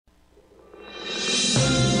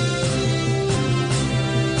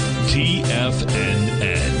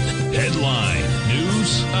TFNN. Headline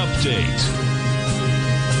News Update.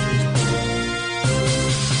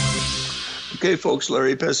 Okay, folks,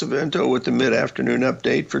 Larry Pesavento with the mid-afternoon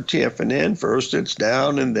update for TFNN. First, it's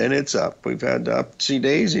down, and then it's up. We've had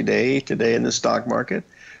upsy-daisy day today in the stock market.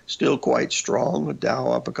 Still quite strong, with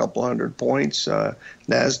Dow up a couple hundred points,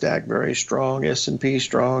 NASDAQ very strong, S&P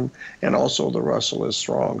strong, and also the Russell is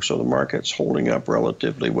strong. So the market's holding up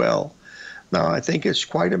relatively well. Now, I think it's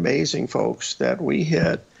quite amazing, folks, that we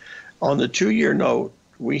hit, on the two-year note,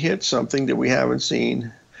 we hit something that we haven't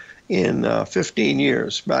seen in 15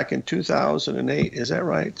 years. Back in 2008, is that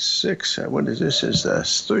right? What is this? Is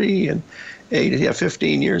 3 and 8? Yeah,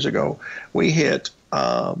 15 years ago, we hit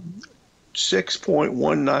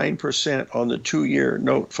 6.19% on the two-year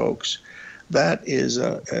note, folks. That is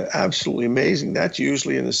absolutely amazing. That's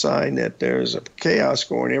usually a sign that there's a chaos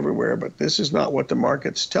going everywhere, but this is not what the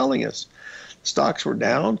market's telling us. Stocks were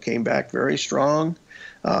down, came back very strong.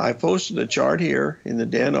 I posted a chart here in the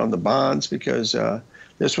den on the bonds because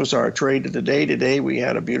this was our trade of the day today. We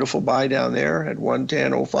had a beautiful buy down there at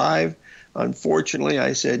 110.05. Unfortunately,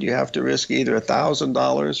 I said you have to risk either $1,000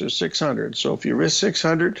 or $600. So if you risk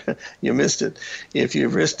 600, you missed it. If you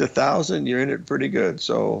risked 1,000, you're in it pretty good.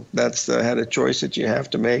 So that's had a choice that you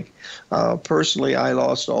have to make. Personally, I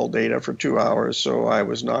lost all data for 2 hours, so I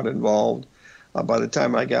was not involved. By the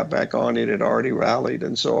time I got back on, it had already rallied,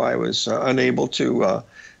 and so I was unable to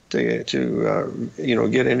get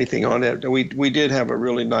anything on it. We did have a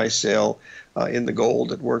really nice sale in the gold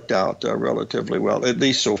that worked out relatively well, at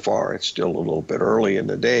least so far. It's still a little bit early in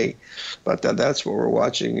the day, but that's what we're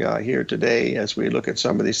watching here today as we look at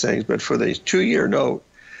some of these things. But for the two-year note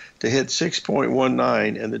to hit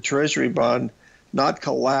 6.19 and the Treasury bond not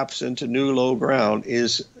collapse into new low ground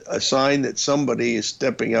is a sign that somebody is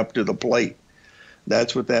stepping up to the plate.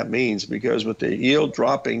 That's what that means, because with the yield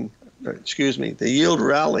rallying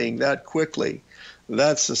that quickly,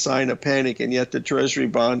 that's a sign of panic. And yet the Treasury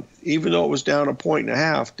bond, even though it was down 1.5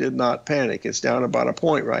 points, did not panic. It's down about a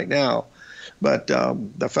point right now. But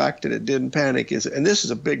the fact that it didn't panic is, and this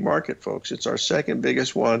is a big market, folks. It's our second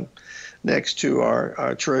biggest one next to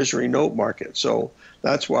our Treasury note market. So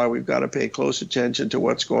that's why we've got to pay close attention to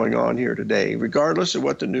what's going on here today. Regardless of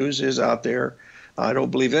what the news is out there, I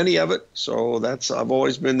don't believe any of it, so I've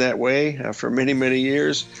always been that way for many, many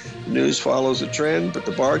years. News follows the trend, but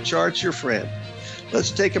the bar chart's your friend.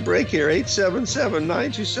 Let's take a break here,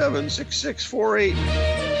 877-927-6648.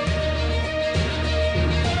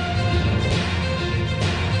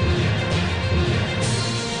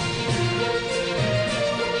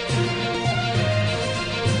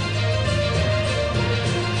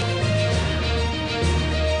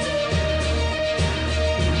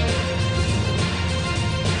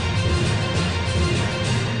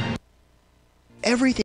 Everything